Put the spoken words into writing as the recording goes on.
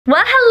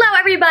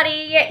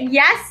everybody.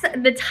 Yes,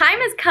 the time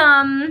has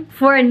come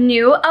for a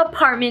new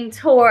apartment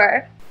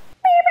tour.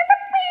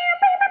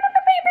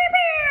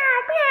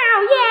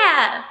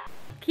 Yeah.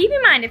 Keep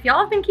in mind, if y'all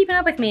have been keeping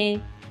up with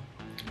me,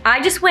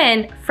 I just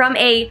went from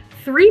a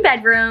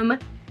 3-bedroom,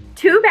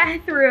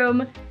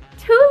 2-bathroom,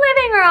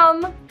 2-living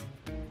room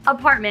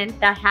apartment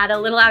that had a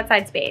little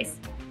outside space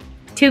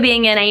to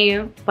being in a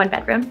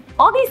 1-bedroom.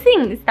 All these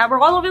things that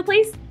were all over the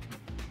place,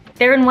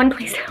 they're in one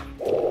place now.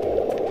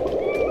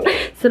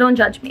 So don't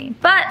judge me.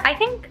 But I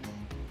think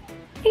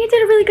I did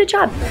a really good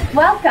job.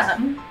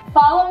 Welcome,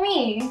 follow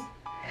me.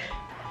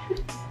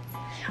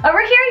 Over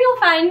here you'll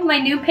find my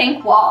new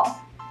pink wall.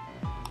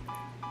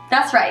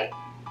 That's right.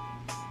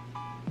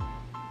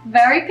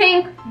 Very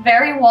pink,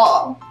 very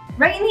wall.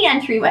 Right in the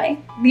entryway.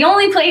 The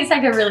only place I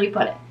could really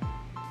put it.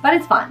 But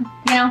it's fun,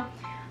 you know?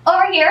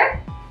 Over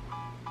here,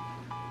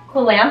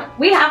 cool lamp,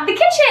 we have the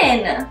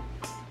kitchen.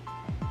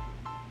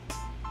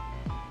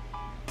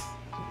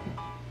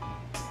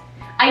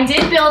 I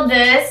did build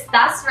this,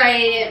 that's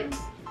right.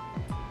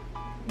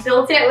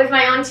 Built it with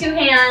my own 2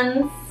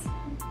 hands.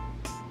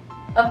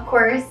 Of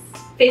course.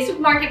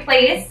 Facebook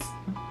Marketplace.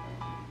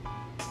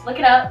 Look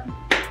it up.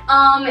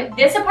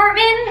 This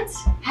apartment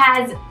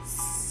has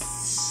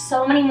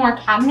so many more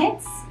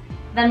cabinets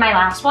than my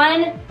last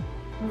one.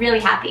 Really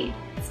happy.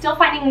 Still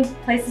finding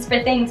places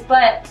for things,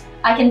 but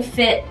I can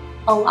fit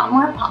a lot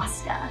more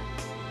pasta.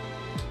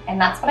 And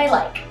that's what I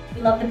like.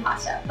 We love the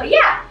pasta. But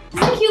yeah,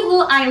 this is a cute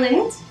little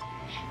island.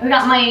 We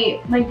got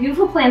my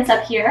beautiful plants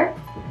up here.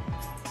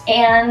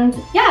 And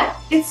yeah,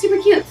 it's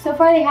super cute. So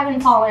far they haven't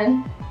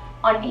fallen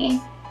on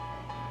me.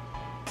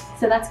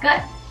 So that's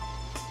good.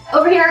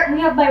 Over here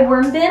we have my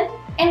worm bin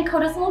and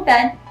Coda's little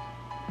bed,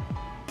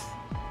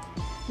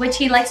 which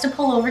he likes to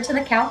pull over to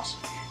the couch.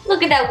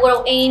 Look at that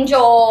little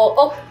angel.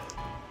 Oh.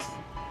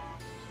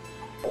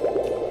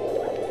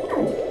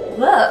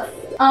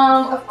 Woof.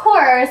 Of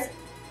course,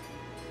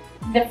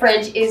 the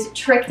fridge is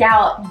tricked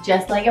out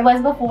just like it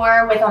was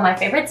before with all my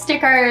favorite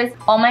stickers,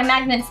 all my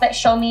magnets that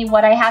show me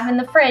what I have in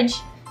the fridge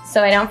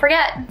so I don't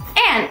forget.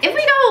 And if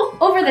we go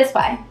over this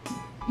way,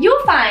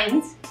 you'll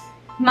find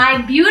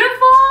my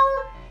beautiful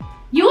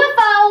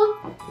UFO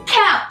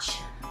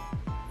couch.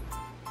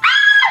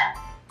 Ah!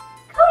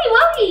 Cody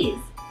Wogies.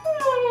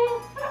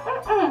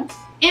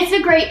 It's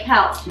a great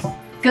couch.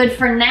 Good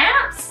for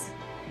naps,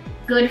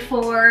 good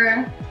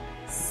for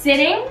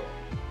sitting,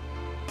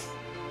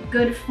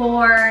 good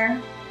for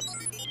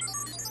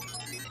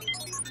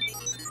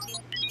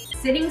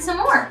sitting some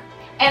more.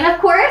 And of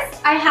course,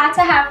 I had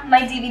to have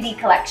my DVD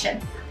collection.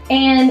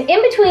 And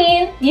in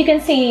between, you can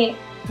see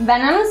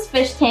Venom's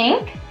fish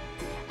tank.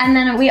 And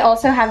then we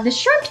also have the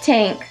shrimp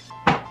tank,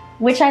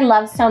 which I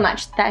love so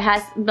much, that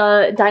has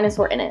the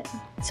dinosaur in it.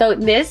 So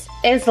this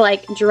is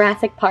like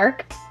Jurassic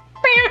Park.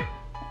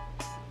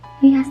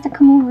 He has to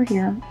come over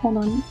here. Hold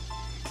on.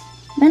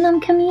 Venom,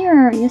 come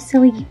here, you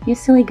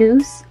silly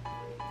goose.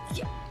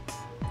 Yeah.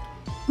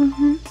 Come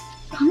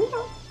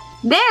here.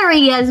 There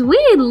he is. We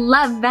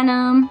love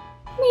Venom.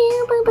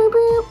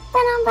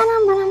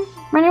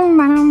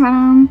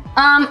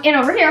 And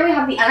over here we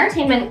have the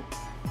entertainment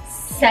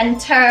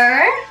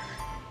center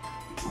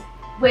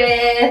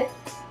with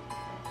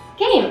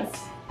games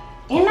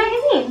and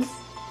magazines.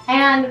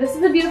 And this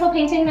is a beautiful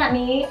painting that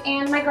me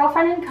and my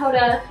girlfriend and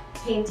Coda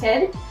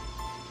painted.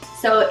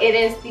 So it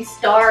is the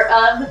star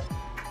of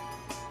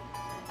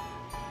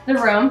the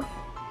room.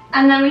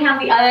 And then we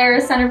have the other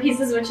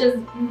centerpieces, which is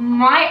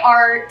my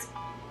art.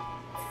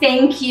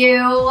 Thank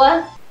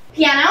you.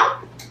 Piano.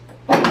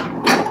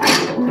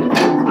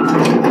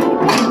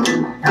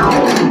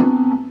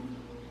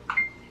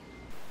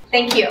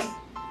 Thank you.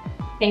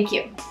 Thank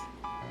you.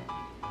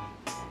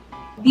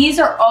 These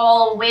are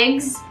all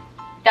wigs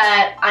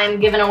that I'm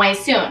giving away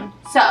soon.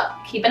 So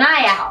keep an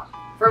eye out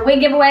for a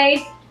wig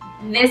giveaway.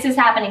 This is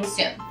happening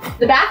soon.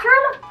 The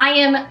bathroom, I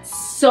am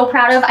so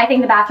proud of. I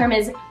think the bathroom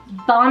is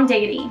bomb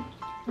diggity.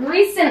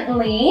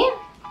 Recently,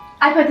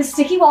 I put the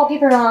sticky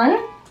wallpaper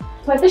on,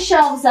 put the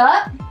shelves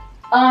up,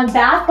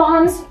 bath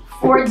bombs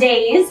for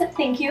days,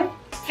 thank you.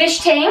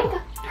 Fish tank,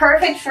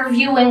 perfect for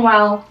viewing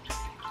while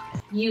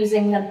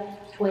using the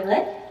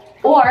toilet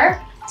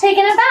or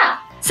taking a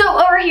bath. So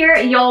over here,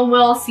 y'all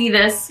will see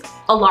this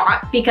a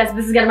lot because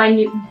this is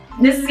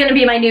gonna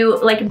be my new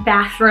like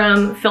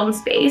bathroom film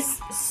space.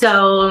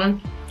 So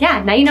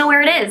yeah, now you know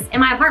where it is in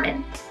my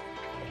apartment.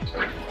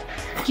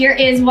 Here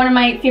is one of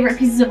my favorite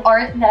pieces of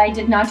art that I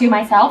did not do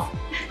myself.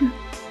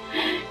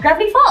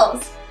 Gravity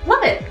Falls,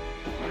 love it.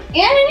 And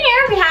in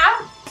here we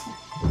have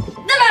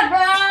the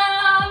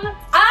bedroom.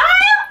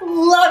 I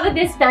love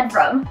this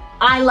bedroom.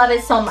 I love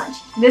it so much.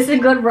 This is a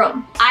good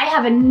room. I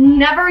have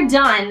never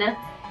done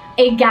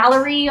a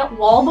gallery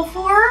wall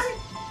before,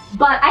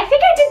 but I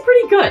think I did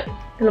pretty good.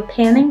 A little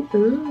panning,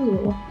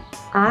 ooh,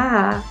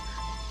 ah,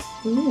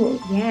 ooh,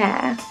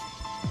 yeah.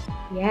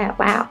 Yeah,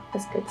 wow,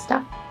 that's good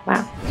stuff,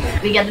 wow.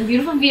 We get the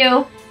beautiful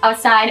view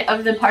outside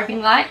of the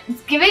parking lot.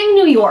 It's giving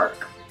New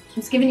York.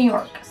 It's giving New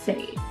York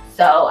City.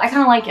 So I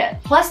kind of like it.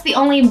 Plus the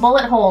only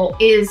bullet hole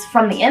is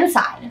from the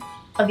inside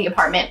of the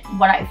apartment,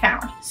 what I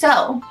found.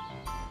 So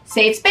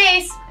Safe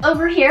space.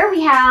 Over here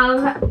we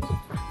have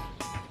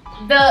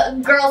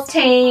the girls'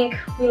 tank.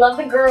 We love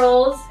the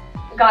girls.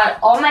 Got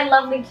all my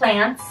lovely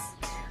plants.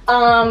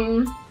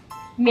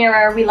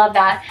 Mirror, we love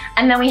that.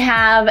 And then we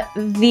have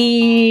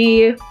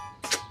the,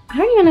 I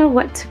don't even know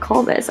what to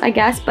call this, I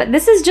guess, but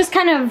this is just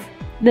kind of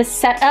the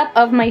setup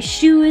of my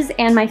shoes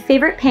and my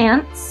favorite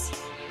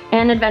pants.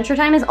 And Adventure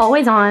Time is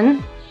always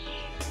on.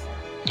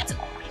 It's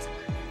always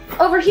on.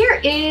 Over here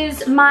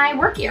is my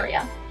work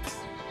area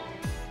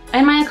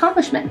and my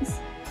accomplishments.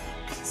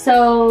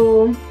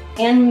 So,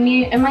 and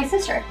me and my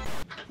sister.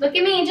 Look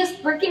at me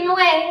just working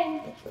away.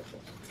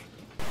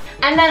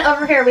 And then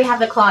over here we have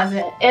the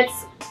closet.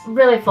 It's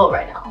really full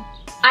right now.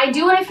 I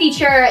do want to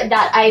feature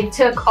that I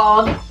took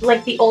all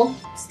like the old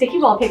sticky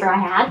wallpaper I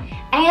had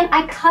and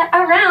I cut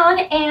around,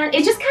 and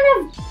it just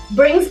kind of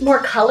brings more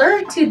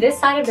color to this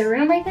side of the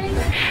room, I think.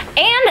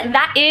 And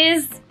that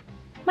is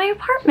my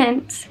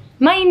apartment.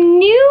 My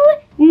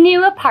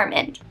new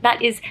apartment.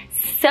 That is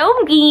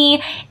so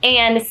me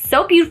and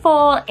so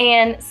beautiful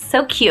and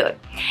so cute.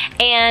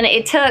 And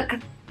it took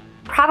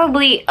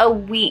probably a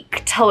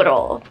week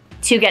total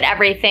to get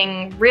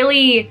everything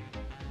really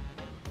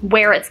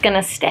where it's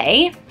gonna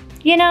stay,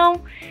 you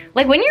know?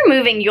 Like when you're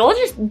moving, you'll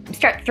just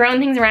start throwing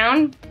things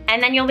around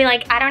and then you'll be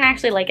like, I don't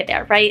actually like it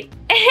there, right?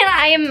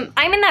 And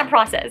I'm in that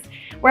process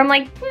where I'm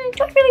like, do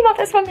I really want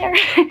this one there?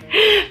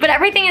 But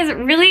everything is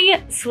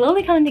really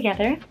slowly coming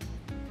together.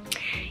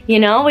 You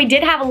know, we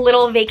did have a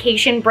little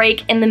vacation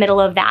break in the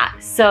middle of that.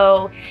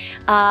 So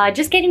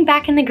just getting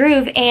back in the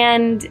groove,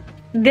 and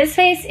this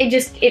face,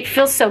 it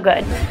feels so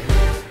good.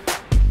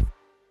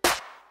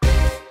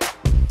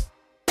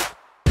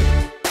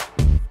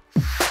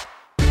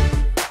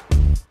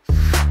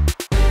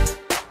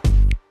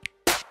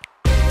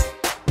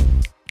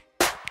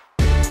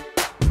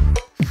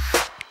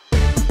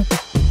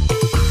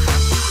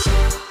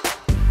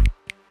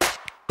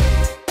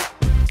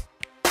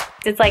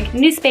 It's like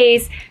new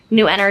space,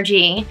 new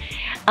energy.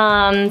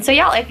 So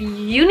y'all, if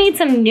you need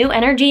some new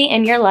energy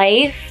in your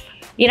life,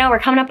 you know, we're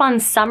coming up on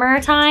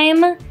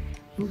summertime.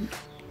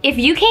 If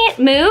you can't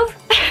move,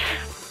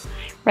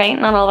 right?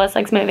 Not all of us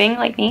likes moving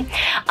like me.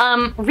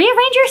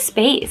 Rearrange your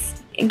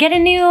space. Get a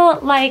new,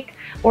 like,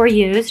 or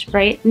used,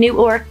 right? New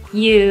or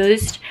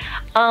used,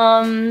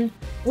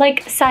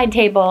 like side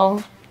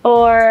table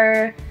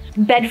or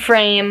bed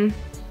frame,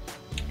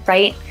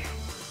 right?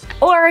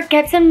 Or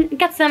get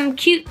some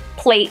cute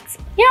plates,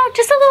 you know,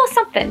 just a little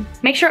something.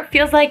 Make sure it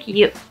feels like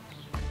you.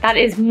 That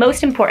is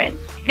most important.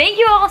 Thank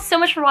you all so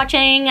much for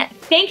watching.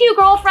 Thank you,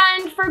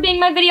 girlfriend, for being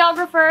my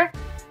videographer.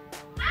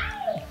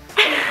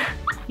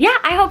 Yeah,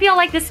 I hope y'all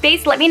like this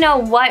space. Let me know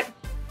what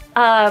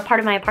part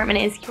of my apartment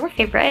is your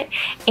favorite,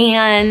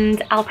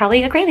 and I'll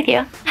probably agree with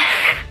you.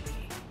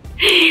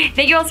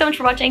 Thank you all so much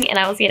for watching, and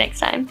I will see you next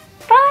time.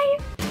 Bye.